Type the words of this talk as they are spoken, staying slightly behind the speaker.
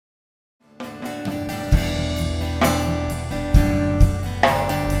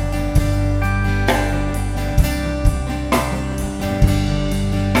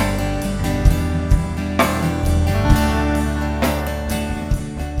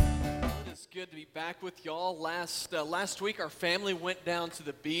good to be back with y'all. Last week, our family went down to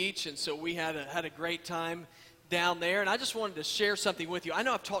the beach, and so we had a great time down there. And I just wanted to share something with you. I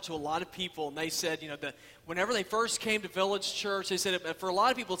know I've talked to a lot of people, and they said, that whenever they first came to Village Church, they said for a lot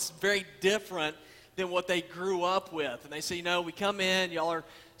of people, it's very different than what they grew up with. And they say, we come in, y'all are.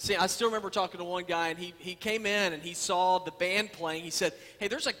 See, I still remember talking to one guy, and he came in and he saw the band playing. He said, "Hey,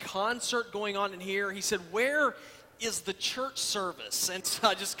 there's a concert going on in here." He said, "Where is the church service?" And so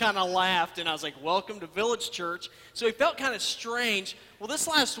I just kind of laughed, and I was like, "Welcome to Village Church." So it felt kind of strange. Well, this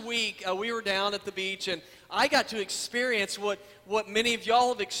last week, we were down at the beach, and I got to experience what many of y'all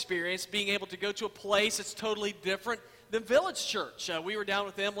have experienced, being able to go to a place that's totally different than Village Church. We were down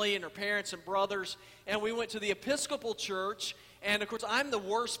with Emily and her parents and brothers, and we went to the Episcopal Church. And, of course, I'm the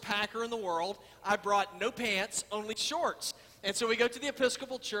worst packer in the world. I brought no pants, only shorts. And so we go to the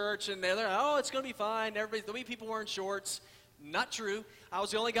Episcopal Church, and they're like, "Oh, it's going to be fine. There'll be people wearing shorts." Not true. I was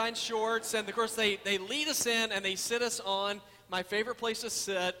the only guy in shorts. And, of course, they lead us in, and they sit us on my favorite place to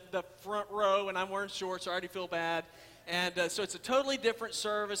sit, the front row, and I'm wearing shorts, so I already feel bad. And so it's a totally different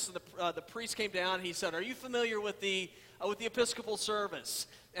service. The priest came down, and he said, "Are you familiar with the Episcopal service?"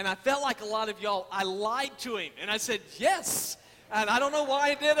 And I felt like a lot of y'all, I lied to him. And I said, "Yes." And I don't know why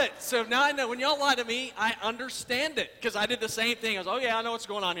I did it. So now I know when y'all lie to me, I understand it. Because I did the same thing. I was, "Oh, yeah, I know what's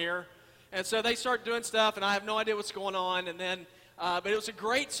going on here." And so they start doing stuff, and I have no idea what's going on. And then, but it was a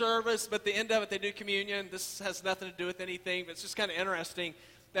great service. But at the end of it, they do communion. This has nothing to do with anything, but it's just kind of interesting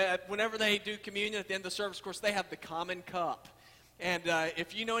that whenever they do communion at the end of the service, of course, they have the common cup. And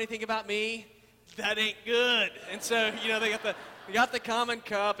if you know anything about me, that ain't good. And so, they got the common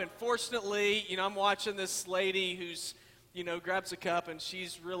cup. And fortunately, I'm watching this lady who's, grabs a cup, and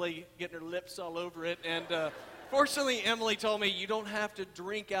she's really getting her lips all over it. And fortunately, Emily told me, "You don't have to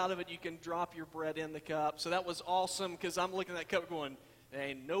drink out of it. You can drop your bread in the cup." So that was awesome, because I'm looking at that cup going, "There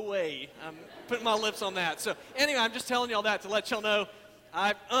ain't no way I'm putting my lips on that." So anyway, I'm just telling y'all that to let y'all know,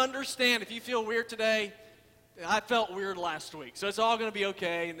 I understand if you feel weird today. I felt weird last week, so it's all going to be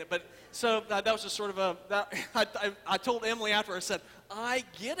okay. But so that was just sort of I told Emily after, I said, "I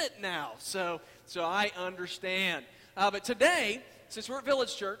get it now." So I understand. But today, since we're at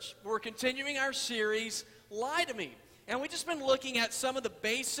Village Church, we're continuing our series, Lie to Me. And we've just been looking at some of the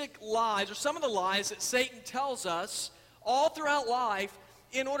basic lies, or some of the lies that Satan tells us all throughout life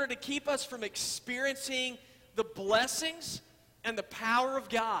in order to keep us from experiencing the blessings and the power of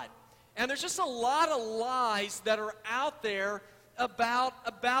God. And there's just a lot of lies that are out there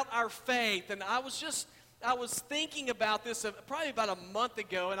about our faith. And I was thinking about this probably about a month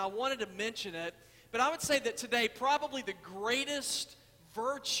ago, and I wanted to mention it. But I would say that today, probably the greatest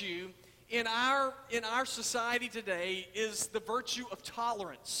virtue in our society today is the virtue of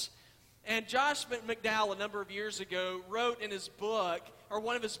tolerance. And Josh McDowell, a number of years ago, wrote in his book, or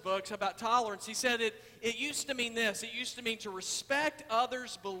one of his books, about tolerance. He said it used to mean this. It used to mean to respect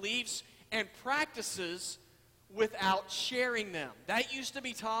others' beliefs and practices without sharing them. That used to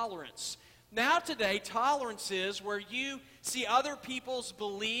be tolerance. Now today, tolerance is where you see other people's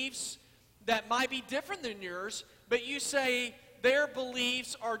beliefs that might be different than yours, but you say their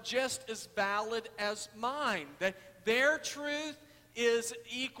beliefs are just as valid as mine, that their truth is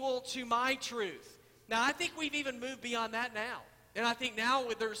equal to my truth. Now, I think we've even moved beyond that now. And I think now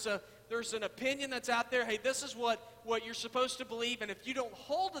there's an opinion that's out there, hey, this is what you're supposed to believe, and if you don't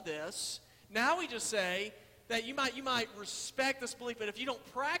hold to this, now we just say that you might respect this belief, but if you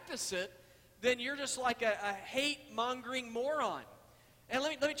don't practice it, then you're just like a hate-mongering moron. And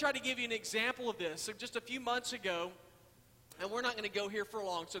let me try to give you an example of this. So just a few months ago, and we're not going to go here for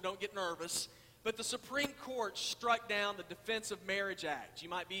long, so don't get nervous, but the Supreme Court struck down the Defense of Marriage Act. You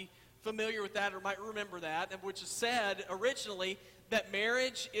might be familiar with that or might remember that, which said originally that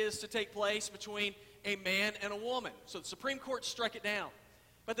marriage is to take place between a man and a woman. So the Supreme Court struck it down.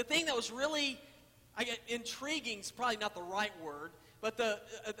 But the thing that was really intriguing is probably not the right word, but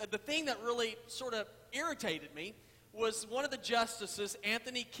the thing that really sort of irritated me was one of the justices,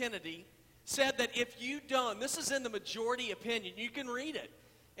 Anthony Kennedy, said that if you don't, this is in the majority opinion, you can read it.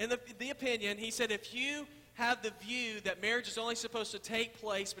 In the opinion, he said if you have the view that marriage is only supposed to take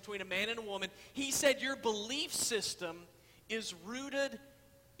place between a man and a woman, he said your belief system is rooted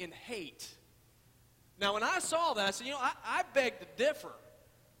in hate. Now, when I saw that, I said, I beg to differ.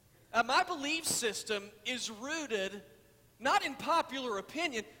 My belief system is rooted not in popular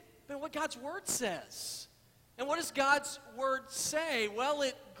opinion, but in what God's Word says. And what does God's Word say? Well,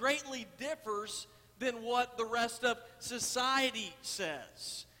 it greatly differs than what the rest of society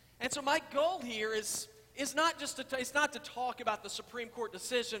says. And so my goal here is not just to talk about the Supreme Court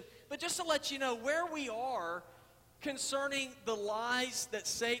decision, but just to let you know where we are concerning the lies that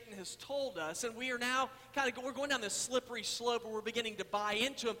Satan has told us, and we are now we're going down this slippery slope where we're beginning to buy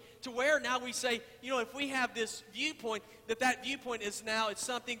into them, to where now we say, if we have this viewpoint, that viewpoint is now, it's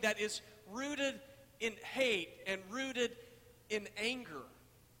something that is rooted in hate and rooted in anger.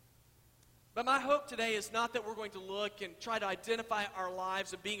 But my hope today is not that we're going to look and try to identify our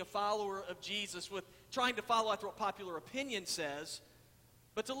lives of being a follower of Jesus with trying to follow after what popular opinion says,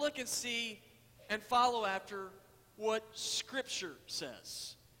 but to look and see and follow after what Scripture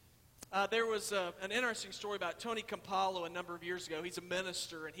says. There was an interesting story about Tony Campolo a number of years ago. He's a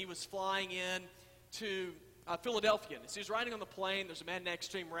minister, and he was flying in to Philadelphia. And as he was riding on the plane, there's a man next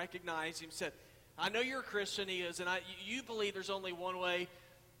to him, recognized him, said, "I know you're a Christian," he is, "and you believe there's only one way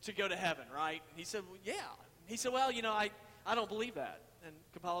to go to heaven, right?" And he said, "Well, yeah." He said, "Well, I don't believe that." And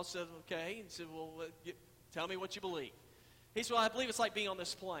Campolo said, "Okay." And he said, "Well, tell me what you believe." He said, "Well, I believe it's like being on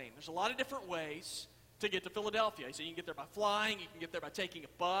this plane. There's a lot of different ways to get to Philadelphia." He said, "You can get there by flying, you can get there by taking a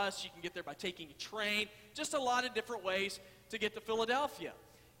bus, you can get there by taking a train, just a lot of different ways to get to Philadelphia."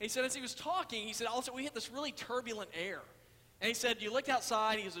 And he said, as he was talking, he said, also, we hit this really turbulent air. And he said, you looked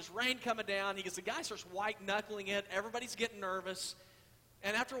outside, he goes, there's rain coming down. He goes, the guy starts white-knuckling it, everybody's getting nervous.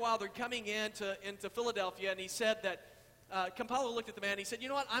 And after a while, they're coming into Philadelphia, and he said that, Campolo looked at the man, and he said, "You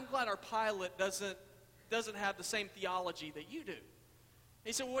know what, I'm glad our pilot doesn't have the same theology that you do."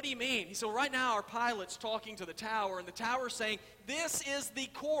 He said, "Well, what do you mean?" He said, "Well, right now our pilot's talking to the tower, and the tower's saying, this is the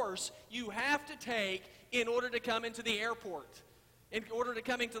course you have to take in order to come into the airport, in order to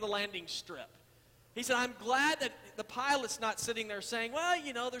come into the landing strip." He said, "I'm glad that the pilot's not sitting there saying,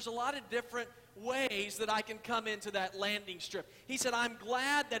 well, there's a lot of different ways that I can come into that landing strip." He said, "I'm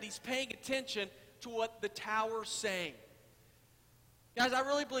glad that he's paying attention to what the tower's saying." Guys, I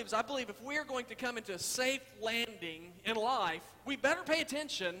really believe this. I believe if we're going to come into a safe landing in life, we better pay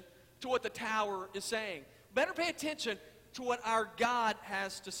attention to what the tower is saying. Better pay attention to what our God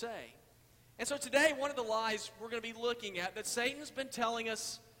has to say. And so today, one of the lies we're going to be looking at that Satan's been telling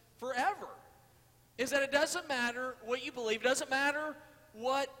us forever is that it doesn't matter what you believe. It doesn't matter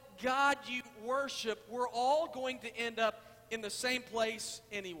what God you worship. We're all going to end up in the same place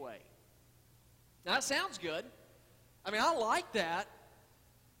anyway. Now, that sounds good. I mean, I like that.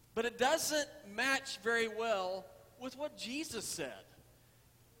 But it doesn't match very well with what Jesus said.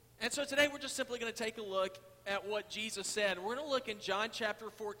 And so today we're just simply going to take a look at what Jesus said. We're going to look in John chapter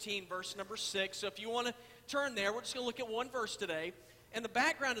 14, verse number 6. So if you want to turn there, we're just going to look at one verse today. And the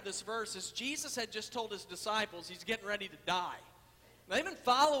background of this verse is Jesus had just told his disciples he's getting ready to die. They've been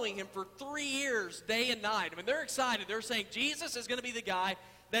following him for 3 years, day and night. I mean, they're excited. They're saying Jesus is going to be the guy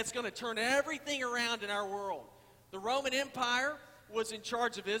that's going to turn everything around in our world. The Roman Empire was in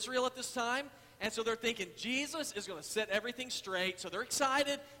charge of Israel at this time, and so they're thinking Jesus is going to set everything straight. So they're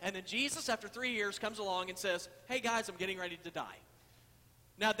excited, and then Jesus, after 3 years, comes along and says, "Hey guys, I'm getting ready to die."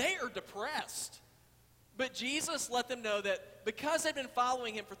 Now they are depressed, but Jesus let them know that because they've been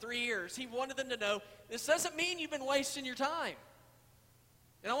following him for 3 years, he wanted them to know this doesn't mean you've been wasting your time.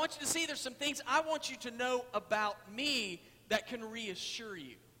 And I want you to see there's some things I want you to know about me that can reassure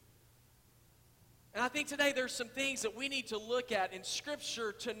you. And I think today there's some things that we need to look at in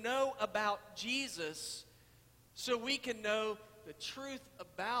Scripture to know about Jesus so we can know the truth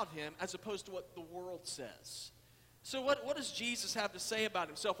about him as opposed to what the world says. So what does Jesus have to say about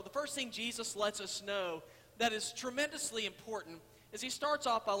himself? Well, the first thing Jesus lets us know that is tremendously important is he starts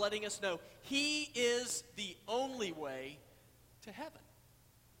off by letting us know he is the only way to heaven.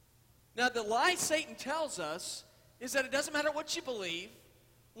 Now, the lie Satan tells us is that it doesn't matter what you believe,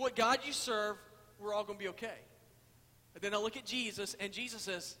 what God you serve, we're all going to be okay. But then I look at Jesus, and Jesus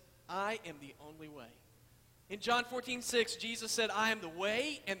says, "I am the only way." In John 14:6, Jesus said, "I am the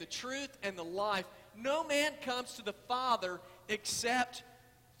way and the truth and the life. No man comes to the Father except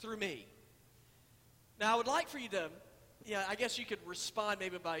through me." Now, I would like for you to, I guess you could respond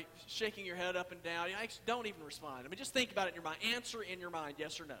maybe by shaking your head up and down. Don't even respond. I mean, just think about it in your mind. Answer in your mind,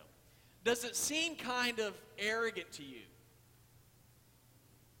 yes or no. Does it seem kind of arrogant to you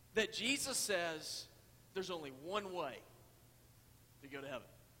that Jesus says there's only one way to go to heaven?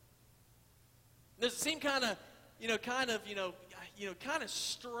 Does it seem kind of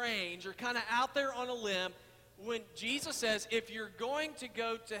strange or kind of out there on a limb when Jesus says, if you're going to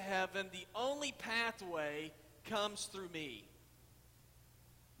go to heaven, the only pathway comes through me?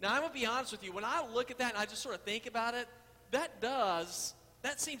 Now, I'm going to be honest with you. When I look at that and I just sort of think about it,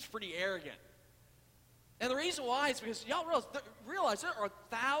 that seems pretty arrogant. And the reason why is because y'all realize there are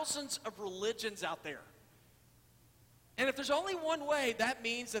thousands of religions out there. And if there's only one way, that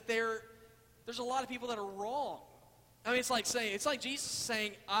means that there's a lot of people that are wrong. I mean, it's like Jesus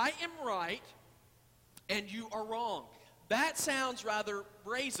saying, I am right, and you are wrong. That sounds rather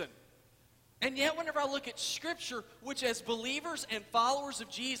brazen. And yet whenever I look at Scripture, which as believers and followers of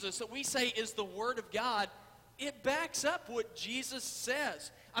Jesus that we say is the Word of God, it backs up what Jesus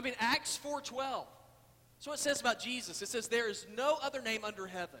says. I mean, Acts 4:12. That's what it says about Jesus. It says, there is no other name under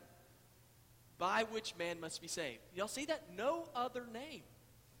heaven by which man must be saved. Y'all see that? No other name.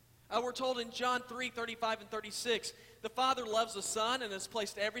 We're told in John 3:35 and 36, the Father loves the Son and has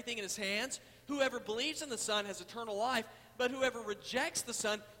placed everything in His hands. Whoever believes in the Son has eternal life, but whoever rejects the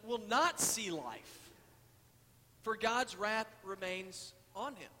Son will not see life, for God's wrath remains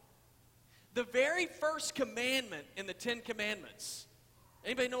on him. The very first commandment in the Ten Commandments,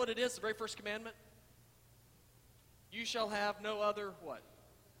 anybody know what it is, the very first commandment? You shall have no other what?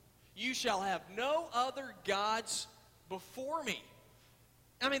 You shall have no other gods before me.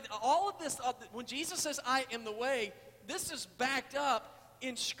 I mean, all of this, when Jesus says, I am the way, this is backed up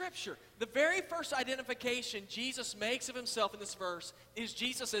in Scripture. The very first identification Jesus makes of himself in this verse is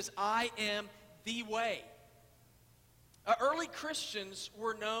Jesus says, I am the way. Early Christians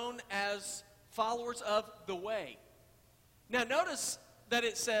were known as followers of the way. Now notice that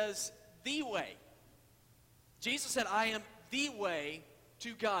it says the way. Jesus said, I am the way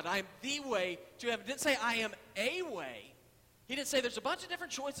to God. I am the way to heaven. He didn't say I am a way. He didn't say there's a bunch of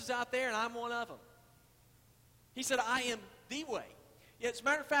different choices out there and I'm one of them. He said, I am the way. Yeah, as a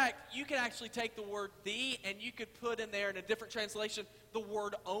matter of fact, you could actually take the word the and you could put in there in a different translation the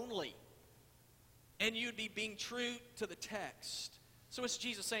word only. And you'd be being true to the text. So what's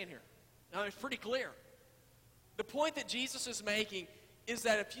Jesus saying here? Now, it's pretty clear. The point that Jesus is making is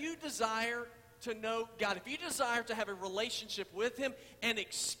that if you desire to know God, if you desire to have a relationship with Him and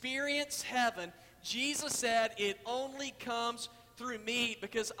experience heaven, Jesus said it only comes through me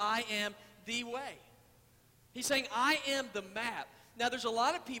because I am the way. He's saying I am the map. Now there's a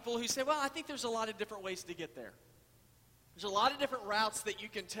lot of people who say, well, I think there's a lot of different ways to get there. There's a lot of different routes that you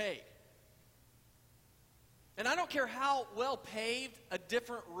can take. And I don't care how well paved a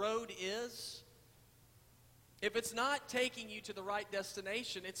different road is. If it's not taking you to the right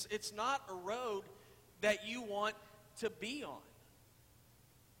destination, it's not a road that you want to be on.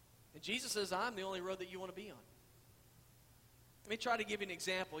 And Jesus says, I'm the only road that you want to be on. Let me try to give you an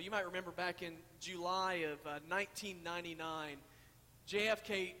example. You might remember back in July of 1999,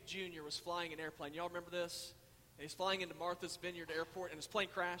 JFK Jr. was flying an airplane. Y'all remember this? And he's flying into Martha's Vineyard Airport, and his plane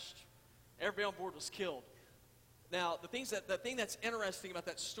crashed. Everybody on board was killed. Now, the thing that's interesting about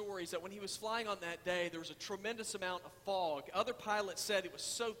that story is that when he was flying on that day, there was a tremendous amount of fog. Other pilots said it was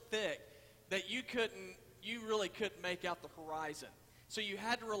so thick that you really couldn't make out the horizon. So you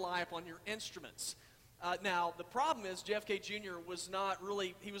had to rely upon your instruments. Now, the problem is JFK Jr.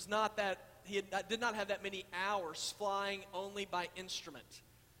 did not have that many hours flying only by instrument.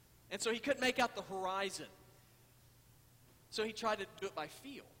 And so he couldn't make out the horizon. So he tried to do it by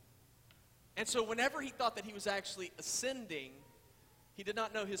feel. And so whenever he thought that he was actually ascending, he did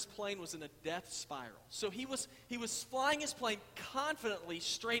not know his plane was in a death spiral. So he was flying his plane confidently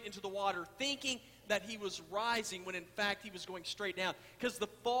straight into the water, thinking that he was rising when in fact he was going straight down because the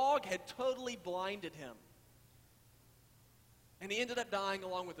fog had totally blinded him. And he ended up dying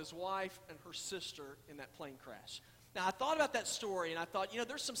along with his wife and her sister in that plane crash. Now, I thought about that story and I thought,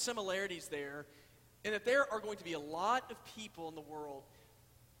 there's some similarities there, and that there are going to be a lot of people in the world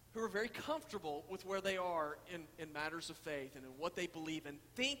who are very comfortable with where they are in matters of faith and in what they believe in,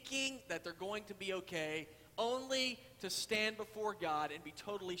 thinking that they're going to be okay, only to stand before God and be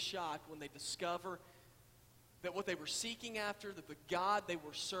totally shocked when they discover that what they were seeking after, that the God they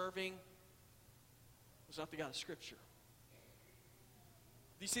were serving, was not the God of Scripture.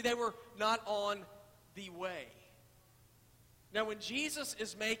 You see, they were not on the way. Now, when Jesus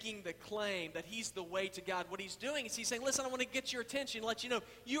is making the claim that He's the way to God, what He's doing is He's saying, listen, I want to get your attention and let you know,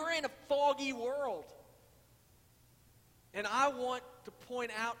 you're in a foggy world. And I want to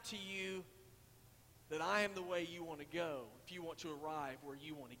point out to you that I am the way you want to go if you want to arrive where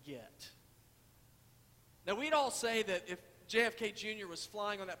you want to get. Now, we'd all say that if JFK Jr. was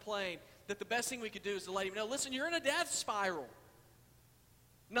flying on that plane, that the best thing we could do is to let him know, listen, you're in a death spiral.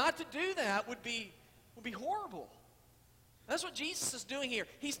 Not to do that would be horrible. That's what Jesus is doing here.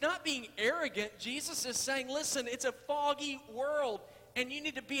 He's not being arrogant. Jesus is saying, listen, it's a foggy world, and you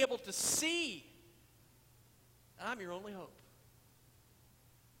need to be able to see. I'm your only hope.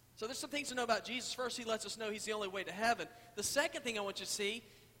 So there's some things to know about Jesus. First, He lets us know He's the only way to heaven. The second thing I want you to see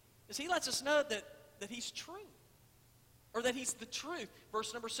is He lets us know that He's true, or that He's the truth.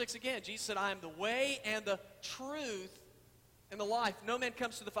 Verse number 6 again, Jesus said, I am the way and the truth and the life. No man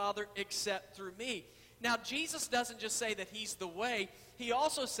comes to the Father except through me. Now, Jesus doesn't just say that He's the way. He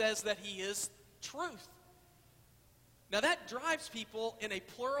also says that He is truth. Now that drives people in a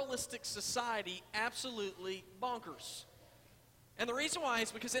pluralistic society absolutely bonkers. And the reason why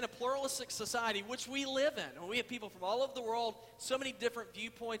is because in a pluralistic society, which we live in, and we have people from all over the world, so many different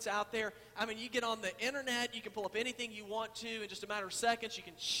viewpoints out there. I mean, you get on the internet, you can pull up anything you want to in just a matter of seconds. You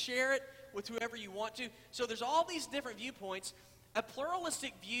can share it with whoever you want to. So there's all these different viewpoints. A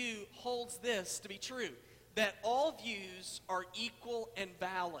pluralistic view holds this to be true, that all views are equal and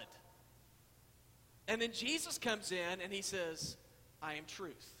valid. And then Jesus comes in and he says, I am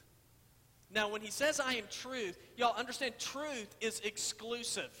truth. Now, when he says I am truth, y'all understand truth is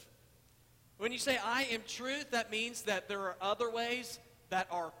exclusive. When you say I am truth, that means that there are other ways that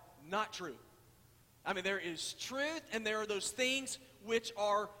are not true. I mean, there is truth and there are those things which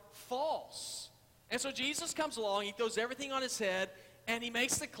are false. And so Jesus comes along, he throws everything on his head, and he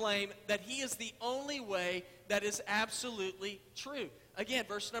makes the claim that he is the only way that is absolutely true. Again,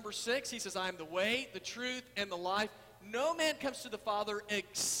 verse number 6, he says, I am the way, the truth, and the life. No man comes to the Father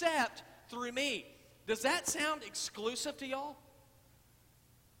except through me. Does that sound exclusive to y'all?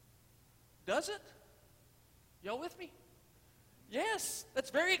 Does it? Y'all with me? Yes, that's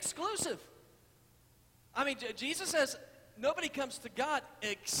very exclusive. I mean, Jesus says, nobody comes to God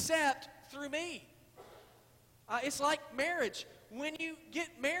except through me. It's like marriage. When you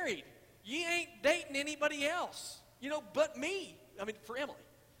get married, you ain't dating anybody else, but me. I mean, for Emily,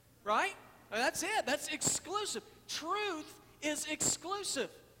 right? I mean, that's it. That's exclusive. Truth is exclusive.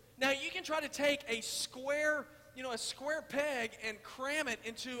 Now, you can try to take a square peg and cram it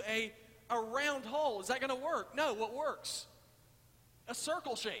into a round hole. Is that going to work? No, what works? A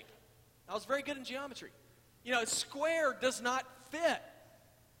circle shape. I was very good in geometry. A square does not fit.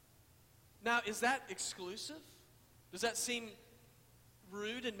 Now, is that exclusive? Does that seem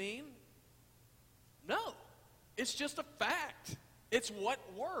rude and mean? No. It's just a fact. It's what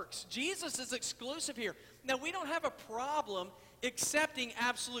works. Jesus is exclusive here. Now, we don't have a problem accepting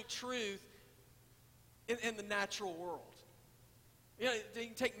absolute truth in the natural world. You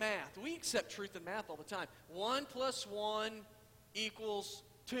can take math. We accept truth in math all the time. 1 + 1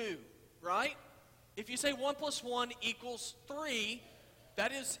 = 2, right? If you say 1 + 1 = 3,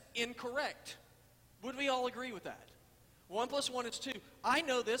 that is incorrect. Would we all agree with that? 1 + 1 is 2. I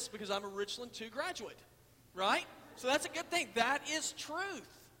know this because I'm a Richland 2 graduate, right? So that's a good thing. That is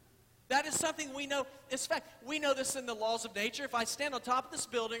truth. That is something we know. It's fact. We know this in the laws of nature. If I stand on top of this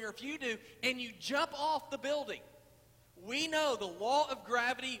building, or if you do, and you jump off the building, we know the law of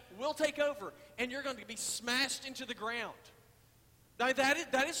gravity will take over, and you're going to be smashed into the ground. Now,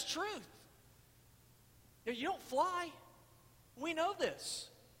 that is truth. You don't fly. We know this.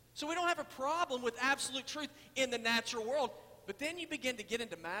 So we don't have a problem with absolute truth in the natural world. But then you begin to get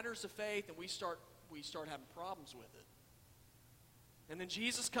into matters of faith, and we start having problems with it. And then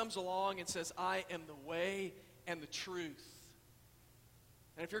Jesus comes along and says, I am the way and the truth.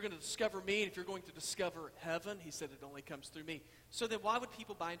 And if you're going to discover me, and if you're going to discover heaven, he said it only comes through me. So then why would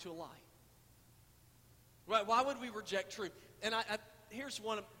people buy into a lie? Why would we reject truth? And here's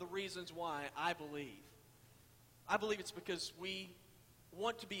one of the reasons why I believe. I believe it's because we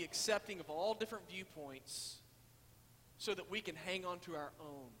want to be accepting of all different viewpoints so that we can hang on to our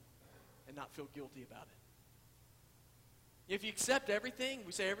own and not feel guilty about it. If you accept everything,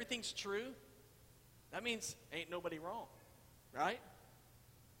 we say everything's true, that means ain't nobody wrong, right?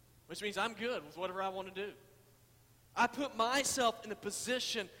 Which means I'm good with whatever I want to do. I put myself in a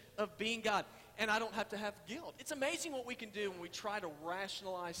position of being God, and I don't have to have guilt. It's amazing what we can do when we try to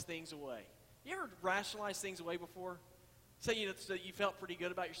rationalize things away. You ever rationalize things away before? Say you felt pretty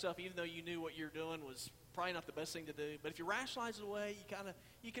good about yourself, even though you knew what you're doing was probably not the best thing to do. But if you rationalize it away,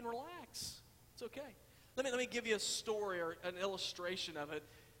 you can relax. It's okay. Let me give you a story or an illustration of it.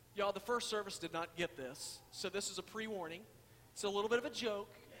 Y'all, the first service did not get this, so this is a pre-warning. It's a little bit of a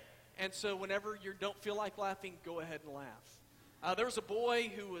joke, and so whenever you don't feel like laughing, go ahead and laugh. There was a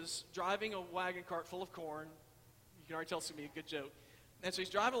boy who was driving a wagon cart full of corn. You can already tell it's going to be a good joke. And so he's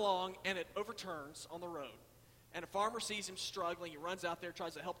driving along, and it overturns on the road. And a farmer sees him struggling. He runs out there,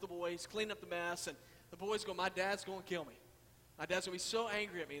 tries to help the boys, clean up the mess, and the boy's going, my dad's going to kill me. My dad's going to be so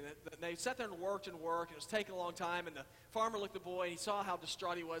angry at me. That they sat there and worked, and it was taking a long time, and the farmer looked at the boy, and he saw how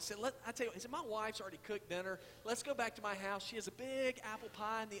distraught he was. He said, my wife's already cooked dinner. Let's go back to my house. She has a big apple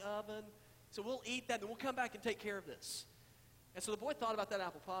pie in the oven, so we'll eat that, and then we'll come back and take care of this. And so the boy thought about that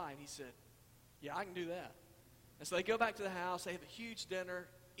apple pie, and he said, yeah, I can do that. And so they go back to the house. They have a huge dinner.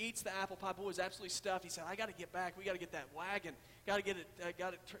 Eats the apple pie. Boy's absolutely stuffed. He said, I got to get back. We got to get that wagon. Got to get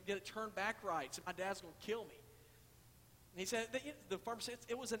it turned back right. He said, my dad's going to kill me. And he said, the farmer said,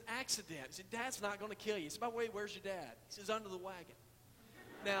 it was an accident. He said, Dad's not going to kill you. He said, by the way, where's your dad? He says, under the wagon.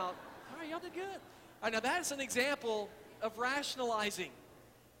 Now, all right, y'all did good. All right, now that is an example of rationalizing.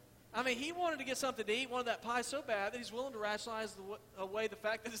 I mean, he wanted to get something to eat, wanted that pie so bad that he's willing to rationalize away the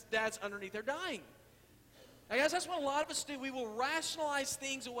fact that his dad's underneath there dying. I guess that's what a lot of us do. We will rationalize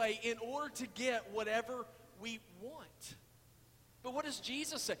things away in order to get whatever we want. But what does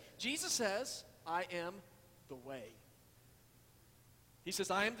Jesus say? Jesus says, I am the way. He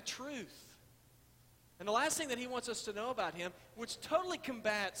says, I am the truth. And the last thing that he wants us to know about him, which totally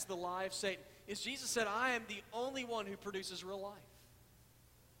combats the lie of Satan, is Jesus said, I am the only one who produces real life.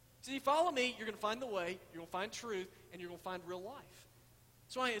 So if you follow me, you're going to find the way, you're going to find truth, and you're going to find real life.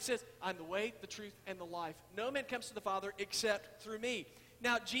 That's why it says, I'm the way, the truth, and the life. No man comes to the Father except through me.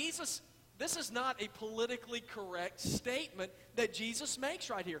 Now, Jesus, this is not a politically correct statement that Jesus makes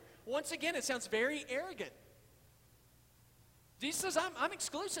right here. Once again, it sounds very arrogant. Jesus says, I'm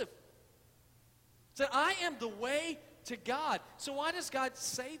exclusive. He said, I am the way to God. So why does God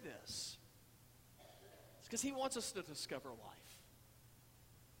say this? It's because he wants us to discover life.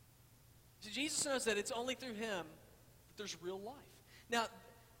 See, Jesus knows that it's only through him that there's real life. Now,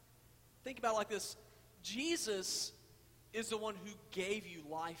 think about it like this. Jesus is the one who gave you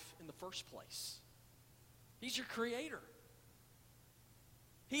life in the first place. He's your creator.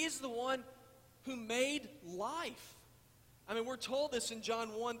 He is the one who made life. I mean, we're told this in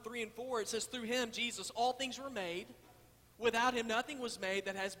John 1, 3, and 4. It says, through him, Jesus, all things were made. Without him, nothing was made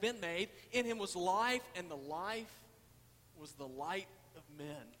that has been made. In him was life, and the life was the light of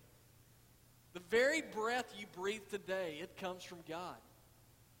men. The very breath you breathe today, it comes from God.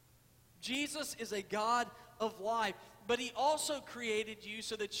 Jesus is a God of life, but he also created you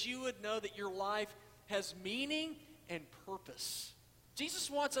so that you would know that your life has meaning and purpose.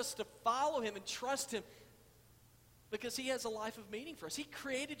 Jesus wants us to follow him and trust him because he has a life of meaning for us. He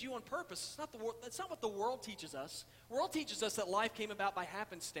created you on purpose. That's not what the world teaches us. The world teaches us that life came about by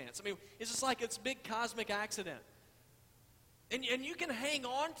happenstance. I mean, it's just like it's a big cosmic accident. And you can hang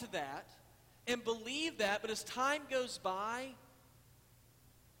on to that and believe that, but as time goes by,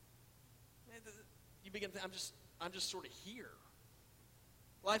 you begin to think, I'm just sort of here.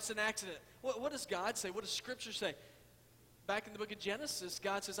 Life's an accident. What does God say? What does Scripture say? Back in the book of Genesis,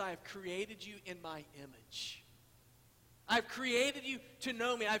 God says, I have created you in my image. I've created you to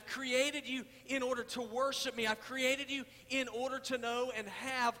know me. I've created you in order to worship me. I've created you in order to know and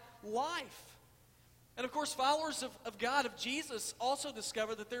have life. And of course, followers of God, of Jesus, also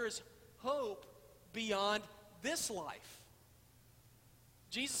discover that there is hope beyond this life.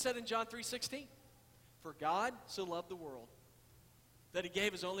 Jesus said in John 3:16, for God so loved the world that he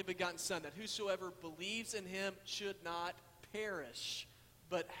gave his only begotten Son, that whosoever believes in him should not perish,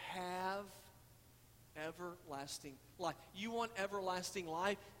 but have everlasting life. You want everlasting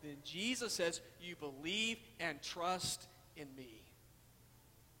life? Then Jesus says, you believe and trust in me.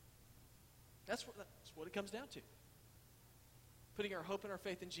 That's what it comes down to. Putting our hope and our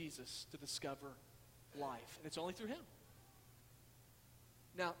faith in Jesus to discover life. And it's only through him.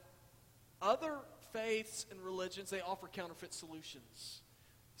 Now, other faiths and religions, they offer counterfeit solutions.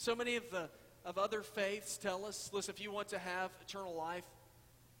 So many of other faiths tell us, listen, if you want to have eternal life,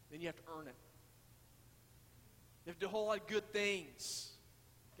 then you have to earn it. You have to do a whole lot of good things.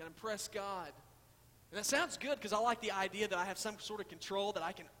 You got to impress God. And that sounds good because I like the idea that I have some sort of control, that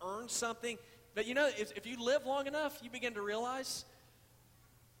I can earn something. But you know, if you live long enough, you begin to realize,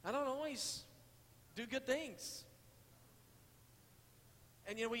 I don't always do good things.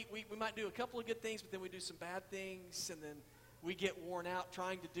 And you know, we might do a couple of good things, but then we do some bad things, and then we get worn out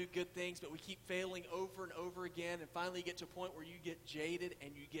trying to do good things, but we keep failing over and over again, and finally you get to a point where you get jaded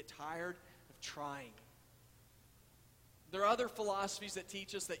and you get tired of trying. There are other philosophies that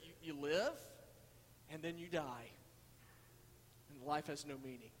teach us that you live, and then you die, and life has no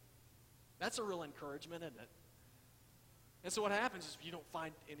meaning. That's a real encouragement, isn't it? And so what happens is you don't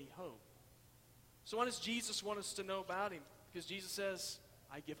find any hope. So what does Jesus want us to know about him? Because Jesus says,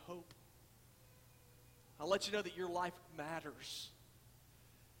 I give hope. I'll let you know that your life matters.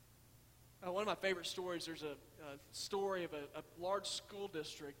 One of my favorite stories, there's a story of a large school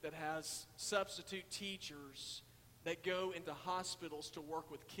district that has substitute teachers that go into hospitals to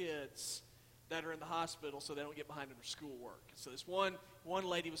work with kids that are in the hospital so they don't get behind in their schoolwork. So this one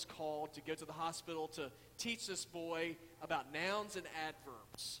lady was called to go to the hospital to teach this boy about nouns and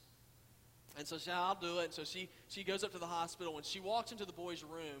adverbs. And so she said, I'll do it. And so she goes up to the hospital. When she walks into the boy's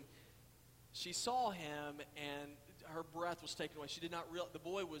room, she saw him and her breath was taken away. She did not realize the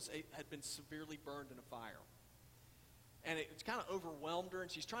boy had been severely burned in a fire. And it kind of overwhelmed her,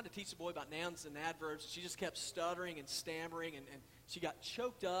 and she's trying to teach the boy about nouns and adverbs. She just kept stuttering and stammering, and she got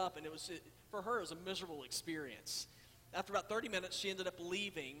choked up, and for her, it was a miserable experience. After about 30 minutes, she ended up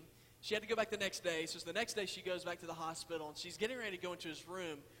leaving, She had to go back the next day. So the next day she goes back to the hospital, and she's getting ready to go into his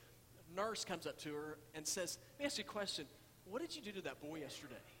room. A nurse comes up to her and says, let me ask you a question. What did you do to that boy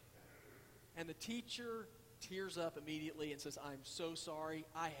yesterday? And the teacher tears up immediately and says, I'm so sorry.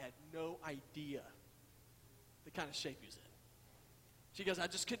 I had no idea the kind of shape he was in. She goes, I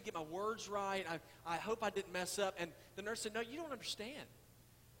just couldn't get my words right. I hope I didn't mess up. And the nurse said, no, you don't understand.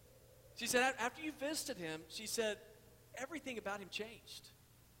 She said, after you visited him, she said, everything about him changed.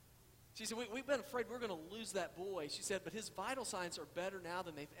 She said, we've been afraid we're going to lose that boy. She said, but his vital signs are better now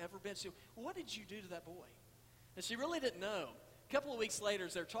than they've ever been. She said, what did you do to that boy? And she really didn't know. A couple of weeks later,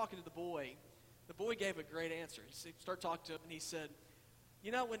 as they're talking to the boy gave a great answer. He started talking to him, and he said,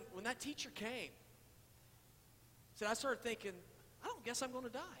 you know, when that teacher came, he said, I started thinking, I don't guess I'm going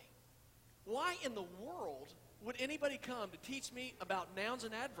to die. Why in the world would anybody come to teach me about nouns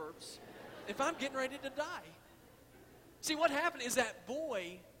and adverbs if I'm getting ready to die? See, what happened is that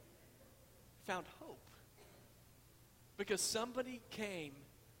boy found hope because somebody came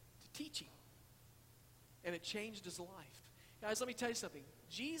to teach him, and it changed his life. Guys, let me tell you something.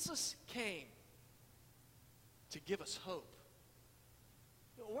 Jesus came to give us hope.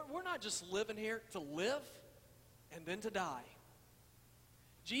 We're not just living here to live and then to die.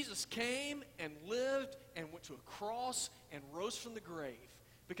 Jesus came and lived and went to a cross and rose from the grave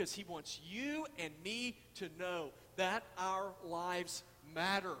because he wants you and me to know that our lives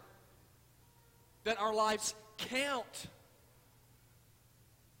matter, that our lives count,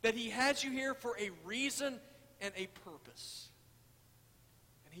 that he has you here for a reason and a purpose,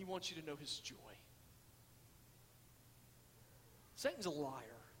 and he wants you to know his joy. Satan's a liar.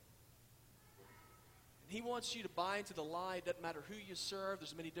 He wants you to buy into the lie. It doesn't matter who you serve.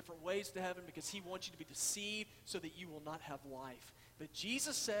 There's many different ways to heaven because he wants you to be deceived so that you will not have life. But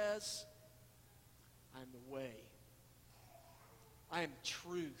Jesus says, I am the way. I am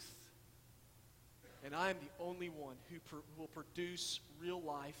truth. And I am the only one who will produce real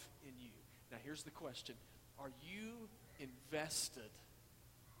life in you. Now here's the question. Are you invested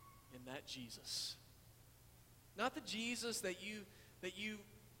in that Jesus? Not the Jesus that you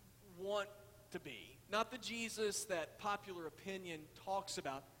want to be. Not the Jesus that popular opinion talks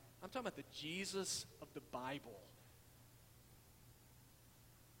about. I'm talking about the Jesus of the Bible.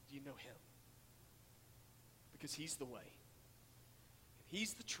 Do you know him? Because he's the way. And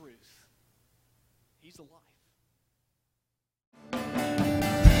he's the truth. He's the life.